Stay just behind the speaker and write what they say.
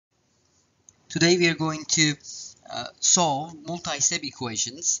Today we are going to solve multi-step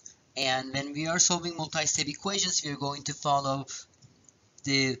equations, and when we are solving multi-step equations we are going to follow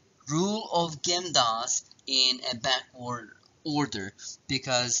the rule of GEMDAS in a backward order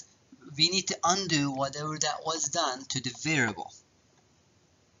because we need to undo whatever that was done to the variable.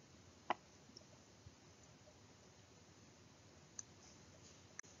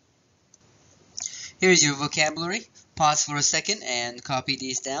 Here's your vocabulary. Pause for a second and copy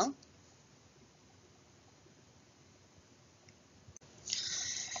these down.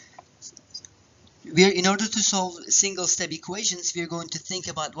 In order to solve single-step equations, we are going to think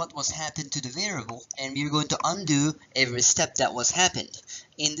about what was happened to the variable, and we are going to undo every step that was happened.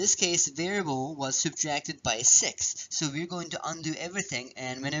 In this case, variable was subtracted by 6, so we're going to undo everything,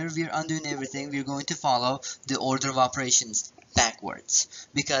 and whenever we're undoing everything, we're going to follow the order of operations backwards.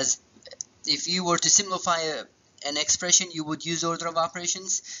 Because if you were to simplify an expression, you would use order of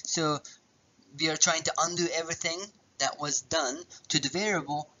operations, so we are trying to undo everything that was done to the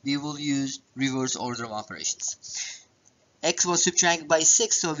variable. We will use reverse order of operations. X was subtracted by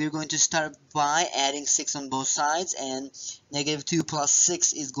 6, so we're going to start by adding 6 on both sides, and negative 2 plus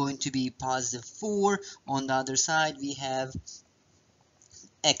 6 is going to be positive 4. On the other side we have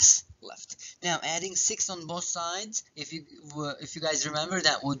X left. Now adding 6 on both sides, if you guys remember,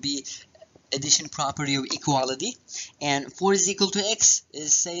 that would be addition property of equality, and 4 is equal to x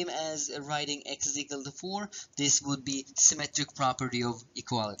is same as writing x is equal to 4. This would be symmetric property of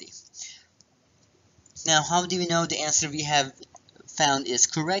equality. Now how do we know the answer we have found is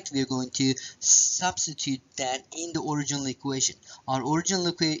correct? We are going to substitute that in the original equation. Our original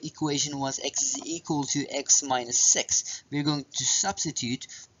equation was x is equal to x minus 6. We are going to substitute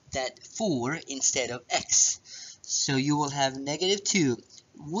that 4 instead of x. So you will have negative 2.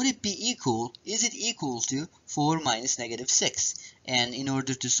 Would it be equal? Is it equal to 4 minus negative 6? And in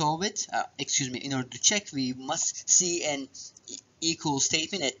order to solve it, in order to check, we must see an equal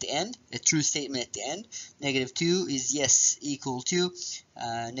statement at the end, a true statement at the end. Negative 2 is yes equal to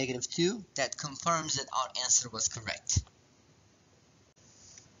negative 2. That confirms that our answer was correct.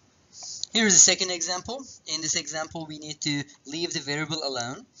 Here's the second example. In this example, we need to leave the variable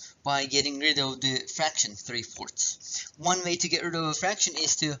alone by getting rid of the fraction 3/4. One way to get rid of a fraction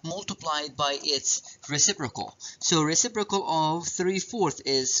is to multiply it by its reciprocal. So reciprocal of 3/4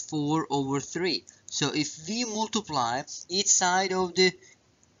 is 4 over 3. So if we multiply each side of the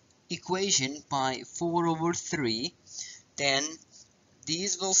equation by 4 over 3, then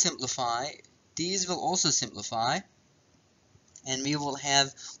these will simplify, these will also simplify, and we will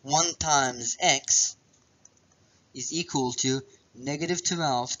have 1 times x is equal to negative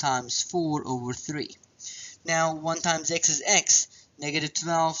 12 times 4 over 3. Now 1 times x is x. Negative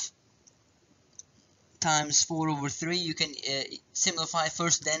 12 times 4 over 3, you can simplify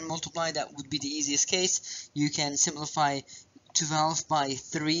first then multiply. That would be the easiest case. You can simplify 12 by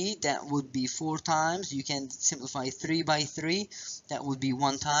 3, that would be 4 times. You can simplify 3 by 3, that would be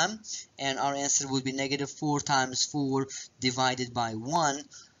 1 time, and our answer would be negative 4 times 4 divided by 1.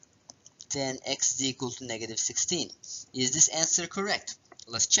 Then x is equal to negative 16. Is this answer correct?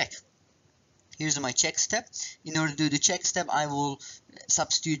 Let's check. Here's my check step. In order to do the check step, I will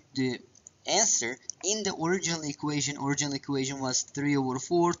substitute the answer in the original equation. Original equation was 3 over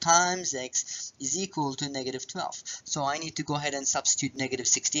 4 times x is equal to negative 12. So I need to go ahead and substitute negative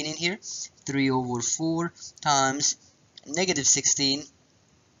 16 in here. 3 over 4 times negative 16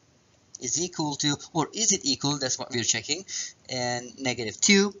 is equal to, or is it equal, that's what we're checking, and negative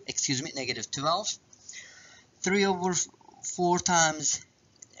 12. 3 over 4 times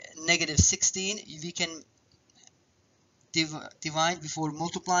negative 16, we can divide before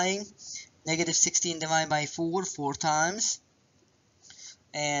multiplying. Negative 16 divided by 4, 4 times,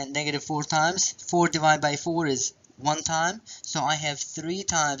 and negative 4 times. 4 divided by 4 is 1 time, so I have 3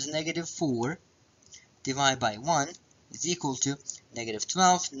 times negative 4 divided by 1 is equal to negative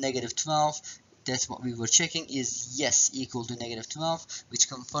 12. Negative 12, that's what we were checking, is yes equal to negative 12, which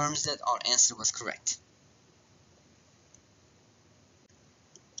confirms that our answer was correct.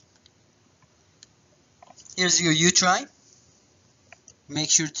 Here's your U-try. Make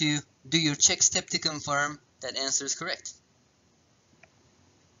sure to do your check step to confirm that answer is correct.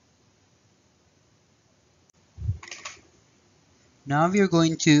 Now we are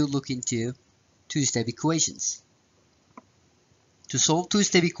going to look into two-step equations. To solve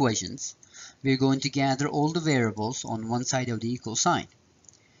two-step equations, we are going to gather all the variables on one side of the equal sign.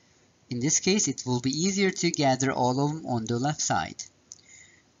 In this case, it will be easier to gather all of them on the left side.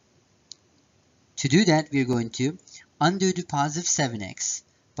 To do that, we are going to undo the positive 7x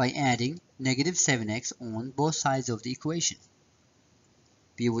by adding negative 7x on both sides of the equation.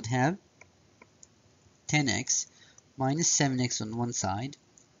 We would have 10x minus 7x on one side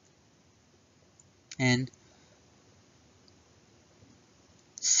and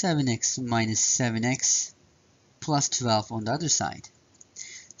 7x minus 7x plus 12 on the other side.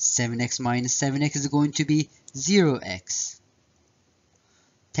 7x minus 7x is going to be 0x.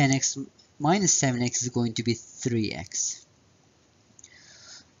 10x minus 7x is going to be 3x.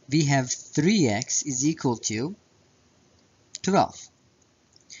 We have 3x is equal to 12.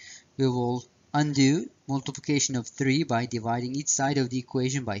 We will undo multiplication of 3 by dividing each side of the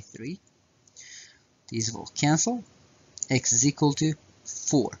equation by 3. These will cancel. X is equal to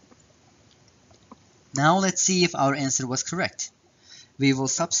 4. Now let's see if our answer was correct. We will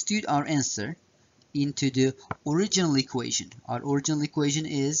substitute our answer into the original equation. Our original equation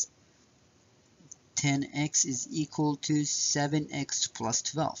is 10x is equal to 7x plus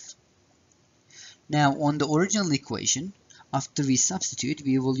 12. Now on the original equation, after we substitute,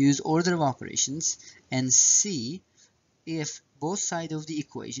 we will use order of operations and see if both sides of the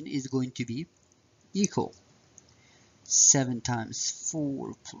equation is going to be equal. 7 times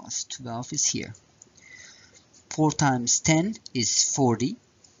 4 plus 12 is here. 4 times 10 is 40.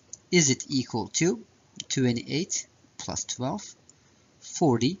 Is it equal to 28 plus 12?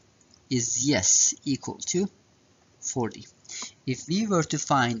 40 is yes equal to 40. If we were to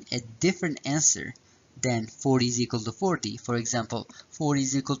find a different answer than 40 is equal to 40, for example, 40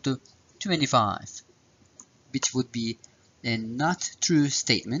 is equal to 25, which would be a not true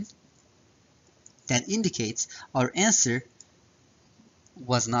statement, that indicates our answer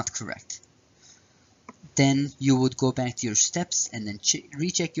was not correct. Then you would go back to your steps and then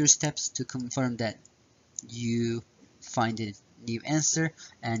recheck your steps to confirm that you find a new answer,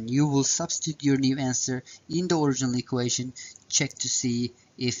 and you will substitute your new answer in the original equation. Check to see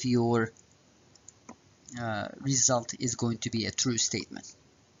if your result is going to be a true statement.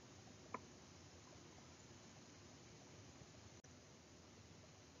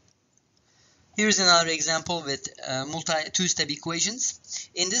 Here's another example with two-step equations.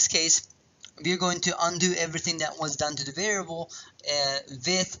 In this case, we're going to undo everything that was done to the variable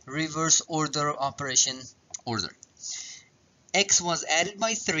with reverse order operation order. X was added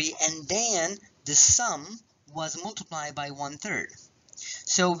by 3 and then the sum was multiplied by 1/3.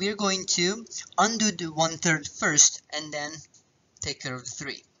 So we're going to undo the 1/3 first and then take care of the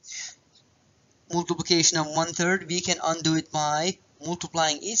 3. Multiplication of 1/3, we can undo it by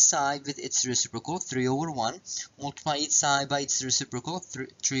multiplying each side with its reciprocal, 3 over 1. Multiply each side by its reciprocal,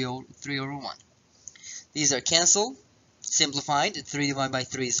 3 over 1. These are cancelled, simplified. 3 divided by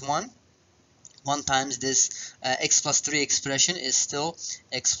 3 is 1. 1 times this x plus 3 expression is still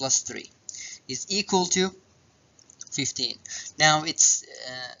x plus 3 is equal to 15. Now it's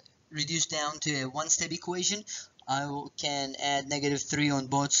reduced down to a one-step equation. I can add -3 on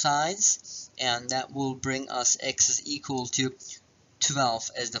both sides, and that will bring us x is equal to 12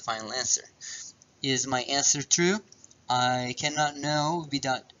 as the final answer. Is my answer true? I cannot know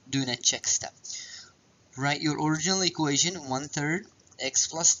without doing a check step. Write your original equation, 1/3 x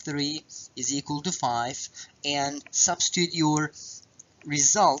plus 3 is equal to 5, and substitute your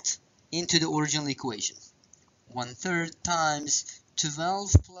result into the original equation. 1/3 times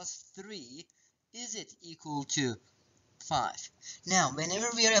 12 plus 3, is it equal to 5? Now, whenever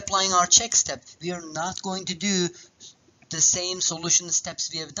we are applying our check step, we are not going to do the same solution steps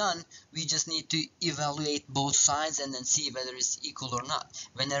we have done. We just need to evaluate both sides and then see whether it's equal or not.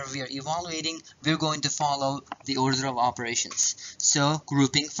 Whenever we are evaluating, we're going to follow the order of operations. So,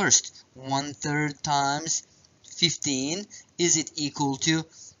 grouping first. 1/3 times 15, is it equal to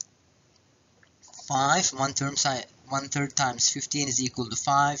 5? 1/3 times 15 is equal to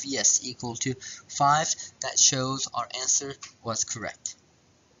 5. Yes, equal to 5. That shows our answer was correct.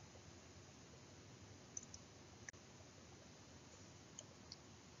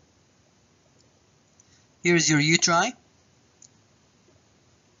 Here's your U-try.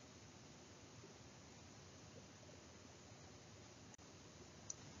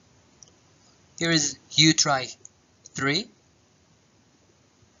 Here is U-try 3.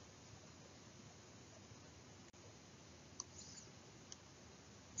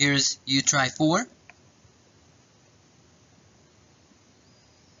 Here's U-try 4.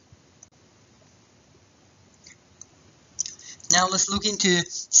 Now let's look into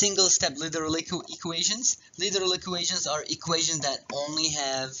single-step literal equations. Literal equations are equations that only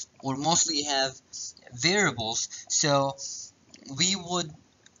have or mostly have variables. So we would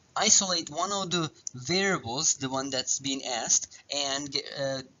isolate one of the variables, the one that's being asked, and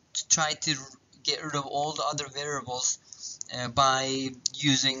try to get rid of all the other variables by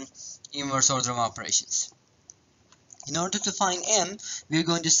using inverse order of operations. In order to find m, we're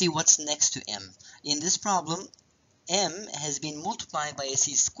going to see what's next to m. in this problem, m has been multiplied by a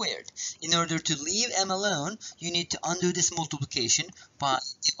c squared. In order to leave m alone, you need to undo this multiplication by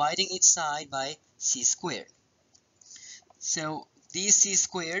dividing each side by c squared. So these c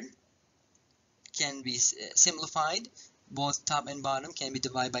squared can be simplified. Both top and bottom can be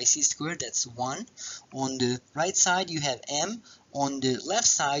divided by c squared. That's 1. On the right side, you have m. On the left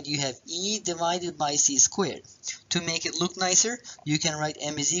side, you have e divided by c squared. To make it look nicer, you can write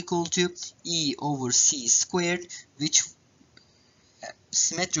m is equal to e over c squared, which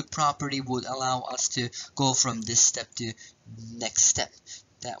symmetric property would allow us to go from this step to next step.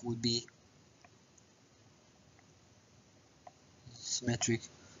 That would be symmetric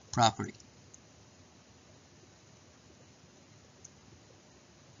property.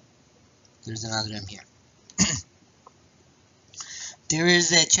 There's another m here. There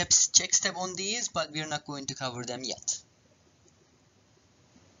is a check step on these, but we're not going to cover them yet.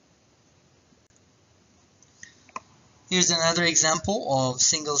 Here's another example of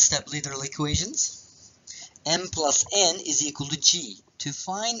single step literal equations. M plus n is equal to g. To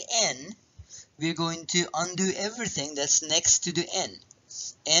find n, we're going to undo everything that's next to the n.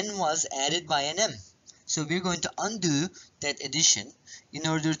 N was added by an m. So we're going to undo that addition. In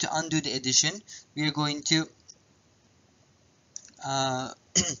order to undo the addition, we're going to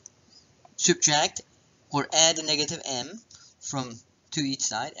subtract or add a negative m to each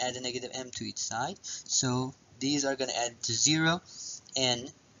side. Add a negative m to each side. So these are going to add to 0. N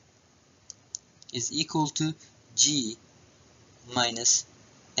is equal to g minus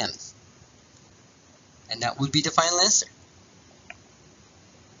m. And that would be the final answer.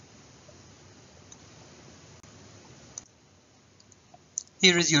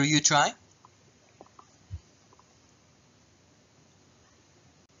 Here is your U-try.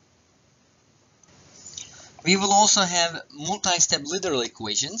 We will also have multi-step literal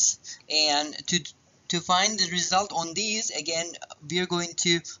equations, and to find the result on these, again, we are going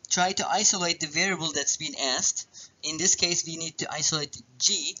to try to isolate the variable that's been asked. In this case, we need to isolate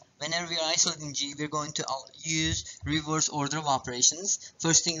g. Whenever we are isolating g, we're going to use reverse order of operations.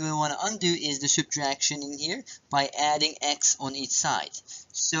 First thing we want to undo is the subtraction in here by adding x on each side.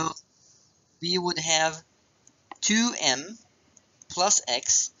 So we would have 2m plus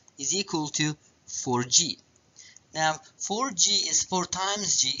x is equal to 4g. Now 4g is 4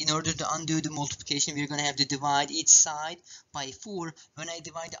 times g. In order to undo the multiplication, we're going to have to divide each side by 4. When I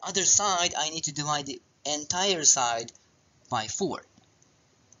divide the other side, I need to divide the entire side by 4.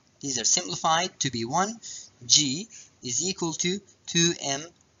 These are simplified to be 1. G is equal to 2m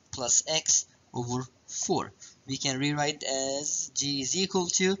plus x over 4. We can rewrite as g is equal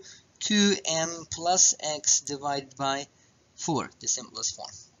to 2m plus x divided by 4, the simplest form.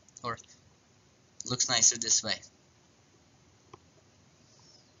 Or looks nicer this way.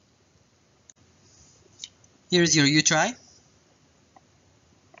 Here's your U-try.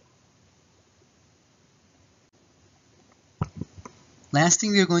 Last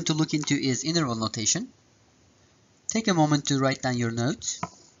thing we are going to look into is interval notation. Take a moment to write down your notes.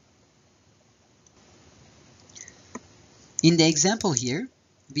 In the example here,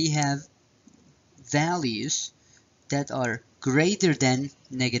 we have values that are greater than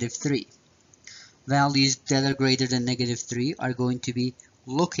 -3. Values that are greater than -3 are going to be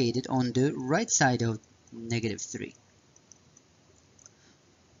located on the right side of -3.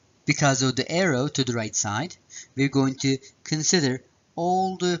 Because of the arrow to the right side, we're going to consider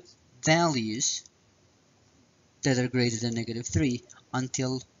all the values that are greater than -3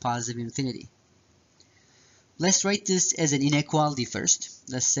 until positive infinity. Let's write this as an inequality first.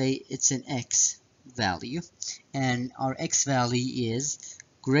 Let's say it's an x value, and our x value is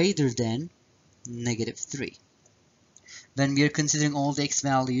greater than -3. When we are considering all the x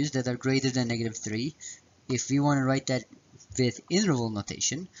values that are greater than -3, if we want to write that with interval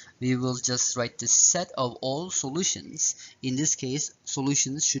notation, we will just write the set of all solutions. In this case,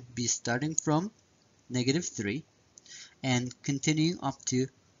 solutions should be starting from -3 and continuing up to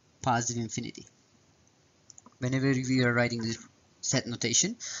positive infinity. Whenever we are writing this set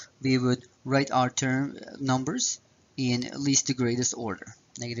notation, we would write our term numbers in least to greatest order.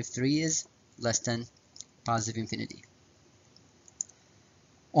 -3 is less than positive infinity.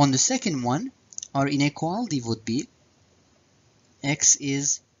 On the second one, our inequality would be x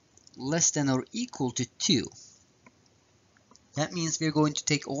is less than or equal to 2. That means we're going to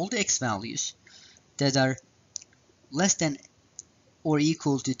take all the x values that are less than or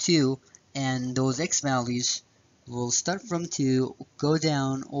equal to 2, and those x values will start from 2, go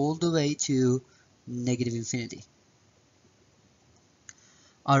down all the way to negative infinity.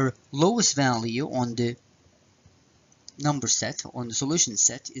 Our lowest value on the number set on the solution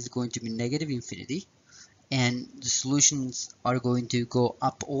set is going to be negative infinity, and the solutions are going to go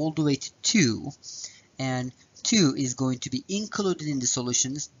up all the way to 2, and 2 is going to be included in the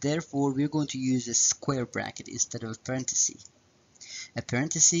solutions. Therefore, we're going to use a square bracket instead of a parenthesis. A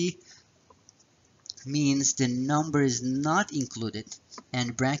parenthesis means the number is not included,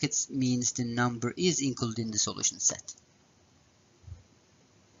 and brackets means the number is included in the solution set.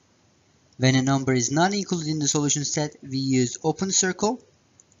 When a number is not included in the solution set, we use open circle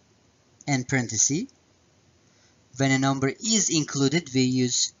and parenthesis. When a number is included, we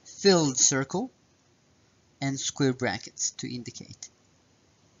use filled circle and square brackets to indicate.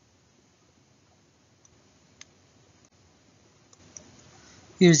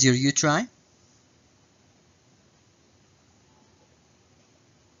 Here's your U-try.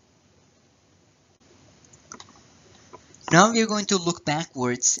 Now we are going to look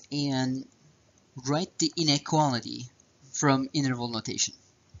backwards and write the inequality from interval notation.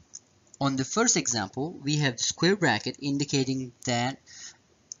 On the first example, we have square bracket indicating that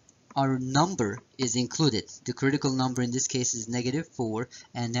our number is included. The critical number in this case is -4,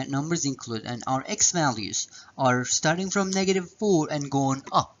 and that number is included, and our x values are starting from -4 and going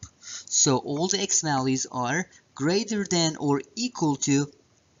up. So all the x values are greater than or equal to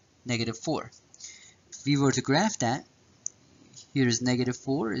 -4. If we were to graph that, here is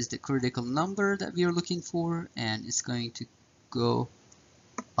 -4 is the critical number that we are looking for, and it's going to go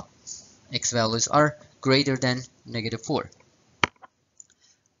up. X values are greater than -4.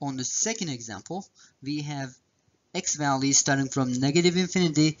 On the second example, we have x values starting from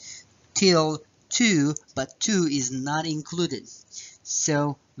 -infinity till 2, but 2 is not included.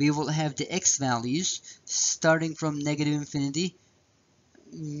 So we will have the x values starting from -infinity,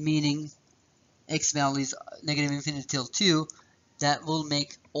 meaning x values -infinity till 2. That will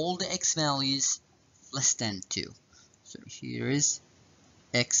make all the x values less than 2. So here is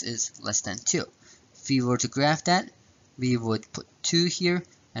x is less than 2. If we were to graph that, we would put 2 here,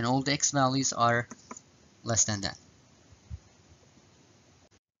 and all the x values are less than that.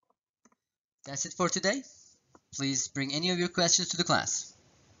 That's it for today. Please bring any of your questions to the class.